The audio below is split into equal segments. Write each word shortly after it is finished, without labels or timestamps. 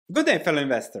Good day, fellow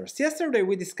investors. Yesterday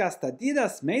we discussed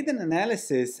Adidas made an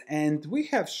analysis and we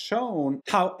have shown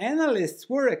how analysts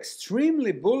were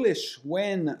extremely bullish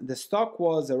when the stock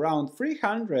was around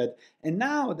 300, and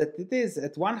now that it is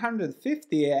at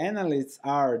 150, analysts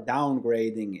are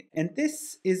downgrading it. And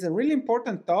this is a really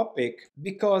important topic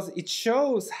because it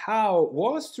shows how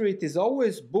Wall Street is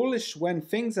always bullish when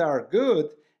things are good,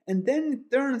 and then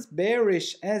it turns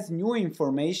bearish as new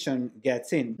information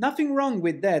gets in. Nothing wrong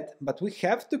with that, but we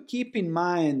have to keep in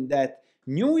mind that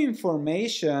new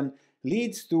information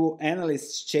leads to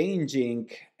analysts changing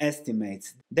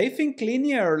estimates. They think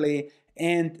linearly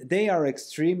and they are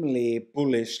extremely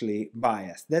bullishly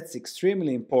biased. That's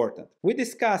extremely important. We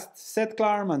discussed Seth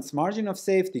Klarman's margin of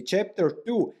safety, chapter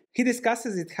 2. He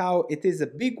discusses it how it is a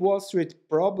big Wall Street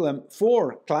problem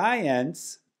for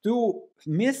clients to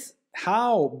miss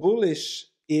how bullish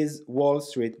is Wall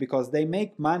Street, because they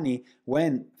make money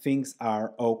when things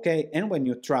are okay and when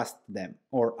you trust them,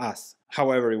 or us,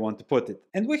 however you want to put it.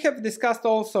 And we have discussed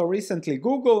also recently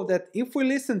Google that if we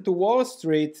listen to Wall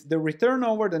Street, the return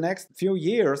over the next few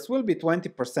years will be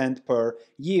 20% per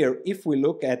year if we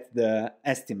look at the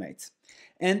estimates.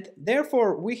 And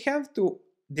therefore we have to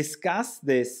discuss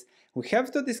this. We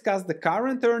have to discuss the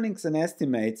current earnings and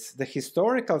estimates, the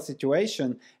historical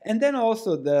situation, and then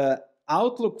also the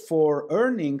outlook for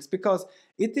earnings, because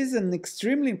it is an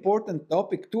extremely important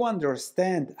topic to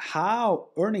understand how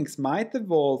earnings might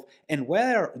evolve and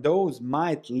where those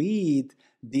might lead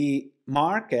the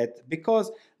market,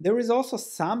 because there is also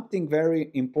something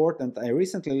very important. I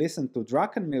recently listened to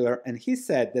Druckenmiller and he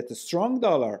said that a strong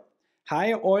dollar,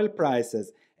 higher oil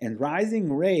prices, and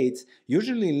rising rates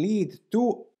usually lead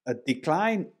to a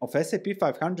decline of S&P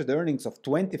 500 earnings of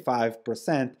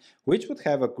 25%, which would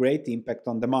have a great impact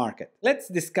on the market. Let's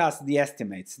discuss the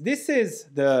estimates. This is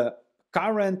the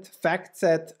current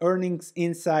FactSet earnings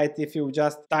insight. If you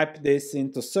just type this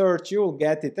into search, you'll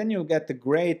get it, and you'll get a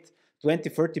great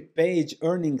 20-30 page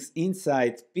earnings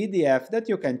insight PDF that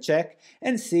you can check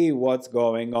and see what's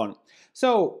going on.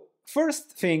 So first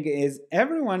thing is,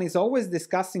 everyone is always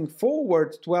discussing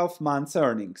forward 12 months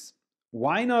earnings.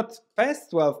 Why not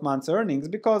past 12 months earnings?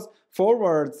 Because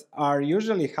forwards are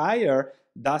usually higher,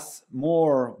 thus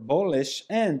more bullish,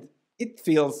 and it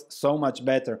feels so much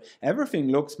better. Everything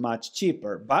looks much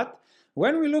cheaper. But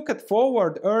when we look at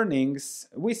forward earnings,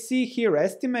 we see here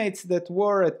estimates that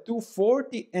were at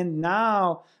 240, and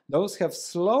now those have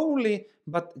slowly,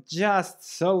 but just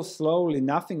so slowly,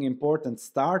 nothing important,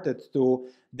 started to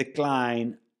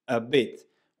decline a bit.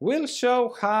 We'll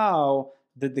show how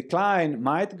the decline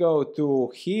might go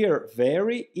to here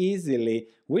very easily,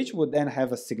 which would then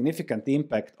have a significant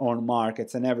impact on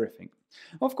markets and everything.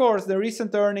 Of course, the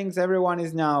recent earnings, everyone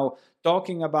is now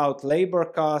talking about labor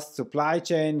costs, supply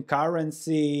chain,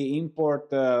 currency, import,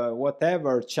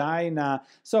 whatever, China.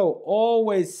 So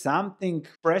always something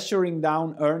pressuring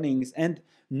down earnings and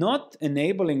not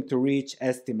enabling to reach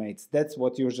estimates. That's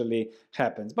what usually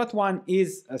happens. But one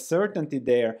is a certainty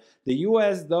there. The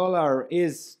US dollar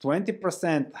is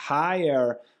 20%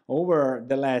 higher over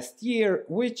the last year,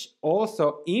 which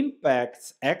also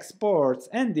impacts exports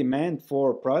and demand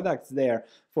for products there,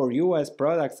 for US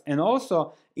products, and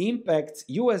also impacts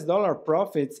US dollar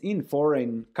profits in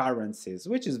foreign currencies,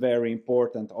 which is very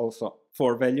important also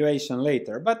for valuation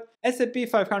later. But S&P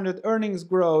 500 earnings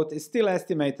growth is still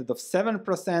estimated of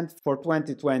 7% for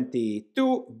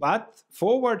 2022, but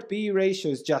forward PE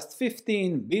ratio is just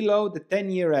 15, below the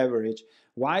 10-year average.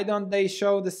 Why don't they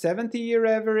show the 70-year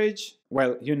average?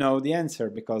 Well, you know the answer,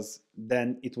 because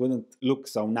then it wouldn't look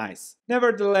so nice.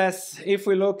 Nevertheless, if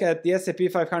we look at the S&P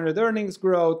 500 earnings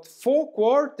growth, for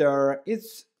quarter,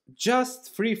 it's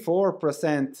just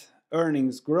 3-4%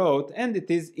 earnings growth, and it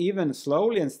is even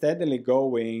slowly and steadily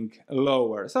going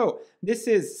lower. So this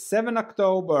is 7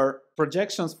 October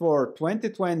projections for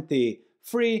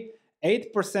 2023,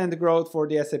 8% growth for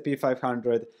the S&P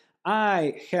 500.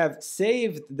 I have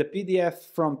saved the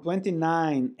PDF from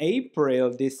 29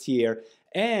 April this year,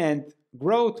 and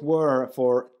growth were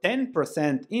for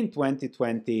 10% in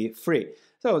 2023.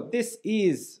 So this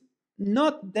is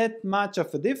not that much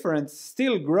of a difference,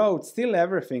 still growth, still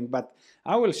everything, but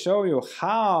I will show you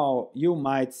how you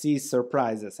might see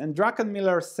surprises. And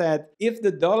Druckenmiller said, if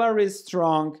the dollar is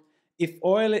strong, if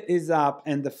oil is up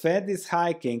and the Fed is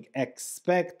hiking,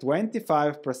 expect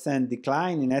 25%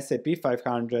 decline in S&P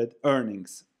 500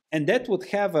 earnings. And that would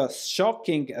have a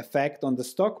shocking effect on the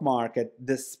stock market,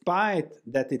 despite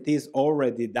that it is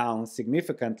already down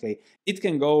significantly. It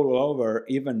can go lower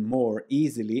even more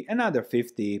easily, another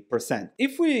 50%.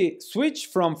 If we switch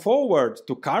from forward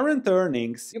to current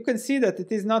earnings, you can see that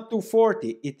it is not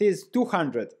 240, it is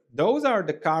 200. Those are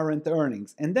the current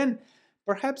earnings. And then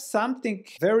perhaps something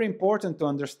very important to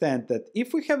understand, that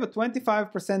if we have a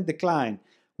 25% decline,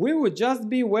 we would just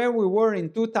be where we were in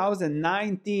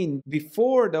 2019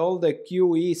 before all the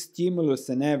QE stimulus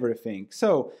and everything.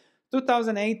 So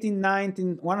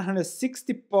 2018-19,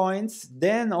 160 points,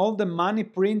 then all the money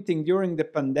printing during the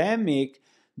pandemic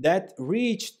that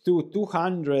reached to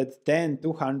 210,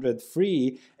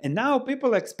 203, and now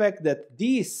people expect that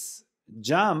this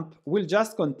jump will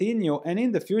just continue and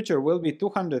in the future will be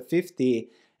 250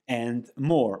 and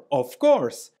more. Of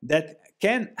course, that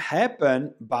can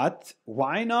happen, but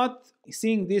why not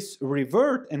seeing this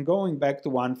revert and going back to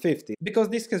 150? Because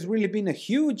this has really been a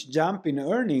huge jump in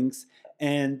earnings,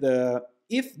 and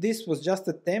if this was just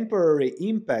a temporary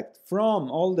impact from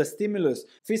all the stimulus,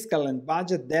 fiscal and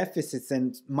budget deficits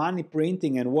and money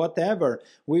printing and whatever,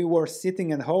 we were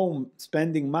sitting at home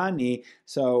spending money,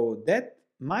 so that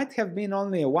might have been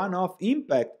only a one-off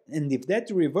impact, and if that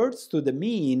reverts to the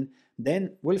mean,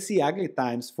 then we'll see ugly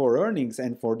times for earnings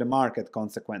and for the market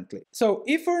consequently. So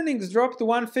if earnings drop to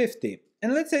 150,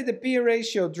 and let's say the P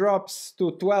ratio drops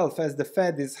to 12 as the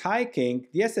Fed is hiking,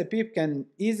 the S&P can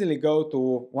easily go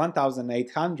to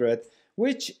 1,800,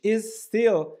 which is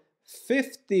still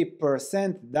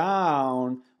 50%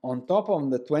 down on top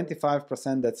of the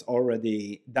 25% that's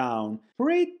already down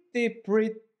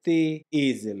pretty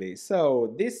easily.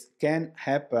 So this can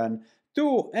happen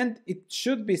too, and it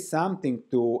should be something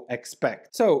to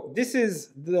expect. So this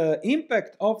is the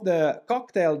impact of the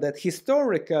cocktail that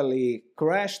historically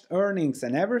crashed earnings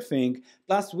and everything,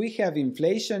 plus we have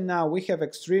inflation now, we have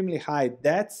extremely high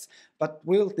debts, but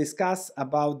we'll discuss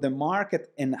about the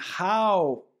market and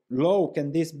how low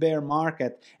can this bear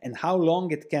market and how long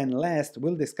it can last.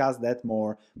 We'll discuss that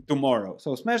more tomorrow.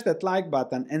 So smash that like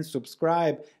button and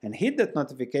subscribe and hit that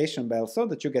notification bell so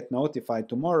that you get notified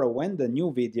tomorrow when the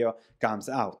new video comes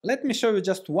out. Let me show you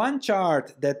just one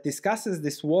chart that discusses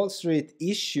this Wall Street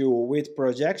issue with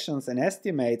projections and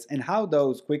estimates and how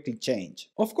those quickly change.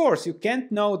 Of course, you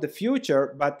can't know the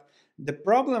future, but the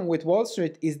problem with Wall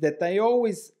Street is that I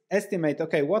always estimate,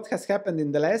 okay, what has happened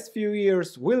in the last few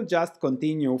years will just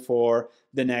continue for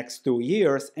the next 2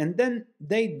 years, and then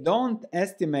they don't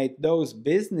estimate those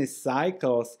business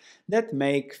cycles that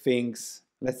make things,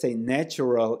 let's say,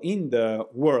 natural in the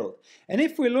world. And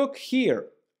if we look here,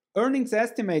 earnings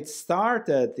estimates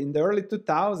started in the early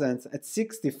 2000s at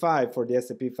 65 for the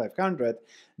S&P 500,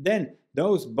 then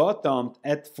those bottomed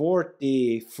at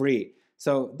 43.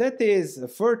 So that is a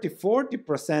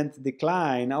 30-40%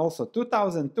 decline. Also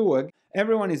 2002,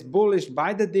 everyone is bullish,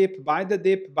 buy the dip, buy the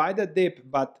dip, buy the dip,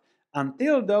 but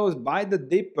until those buy the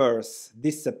dippers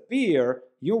disappear,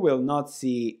 you will not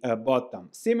see a bottom.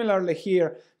 Similarly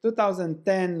here,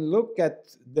 2010, look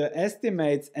at the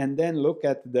estimates and then look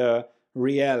at the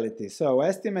reality. So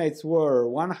estimates were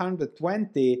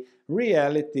 120,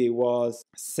 reality was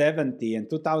 70. In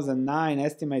 2009,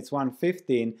 estimates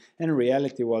 115 and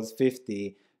reality was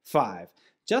 55.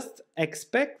 Just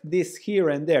expect this here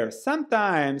and there.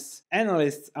 Sometimes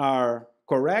analysts are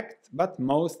correct, but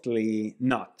mostly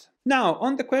not. Now,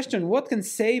 on the question, what can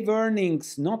save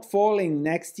earnings not falling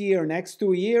next year, next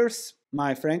 2 years?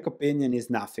 My frank opinion is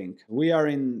nothing. We are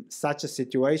in such a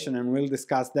situation and we'll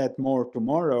discuss that more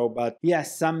tomorrow, but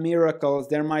yes, some miracles,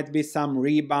 there might be some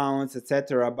rebounds,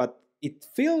 etc. But it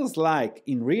feels like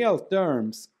in real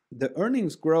terms, the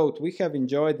earnings growth we have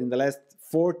enjoyed in the last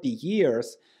 40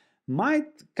 years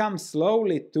might come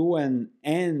slowly to an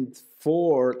end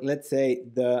for, let's say,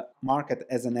 the market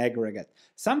as an aggregate.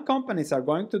 Some companies are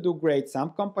going to do great, some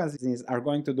companies are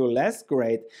going to do less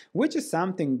great, which is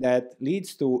something that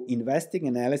leads to investing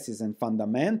analysis and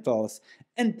fundamentals,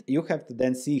 and you have to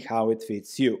then see how it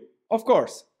fits you. Of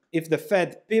course, if the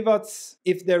Fed pivots,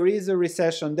 if there is a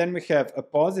recession, then we have a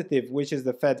positive, which is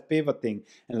the Fed pivoting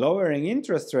and lowering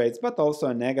interest rates, but also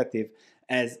a negative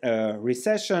as a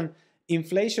recession.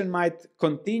 Inflation might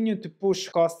continue to push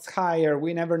costs higher.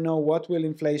 We never know what will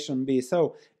inflation be.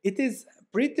 So it is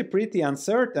pretty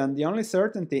uncertain. The only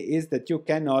certainty is that you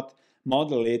cannot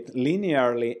model it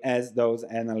linearly as those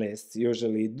analysts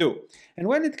usually do. And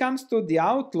when it comes to the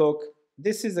outlook,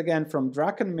 this is again from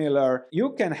Druckenmiller,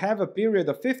 you can have a period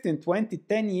of 15, 20,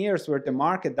 10 years where the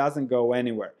market doesn't go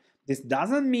anywhere. This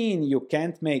doesn't mean you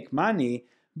can't make money,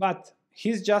 but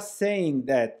he's just saying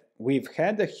that we've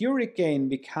had a hurricane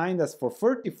behind us for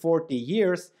 30, 40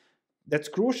 years. That's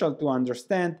crucial to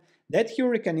understand. That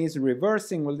hurricane is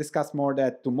reversing. We'll discuss more of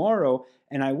that tomorrow.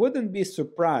 And I wouldn't be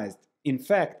surprised. In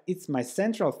fact, it's my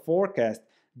central forecast.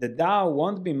 The Dow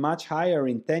won't be much higher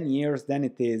in 10 years than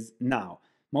it is now.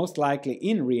 most likely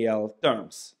in real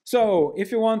terms. So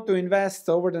if you want to invest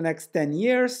over the next 10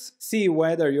 years, see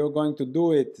whether you're going to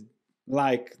do it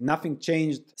like nothing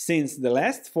changed since the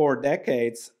last 4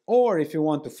 decades, or if you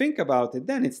want to think about it,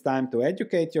 then it's time to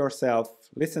educate yourself.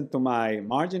 Listen to my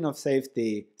margin of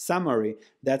safety summary.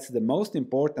 That's the most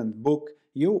important book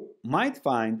you might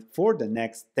find for the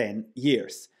next 10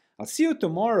 years. I'll see you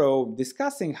tomorrow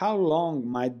discussing how long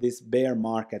might this bear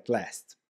market last.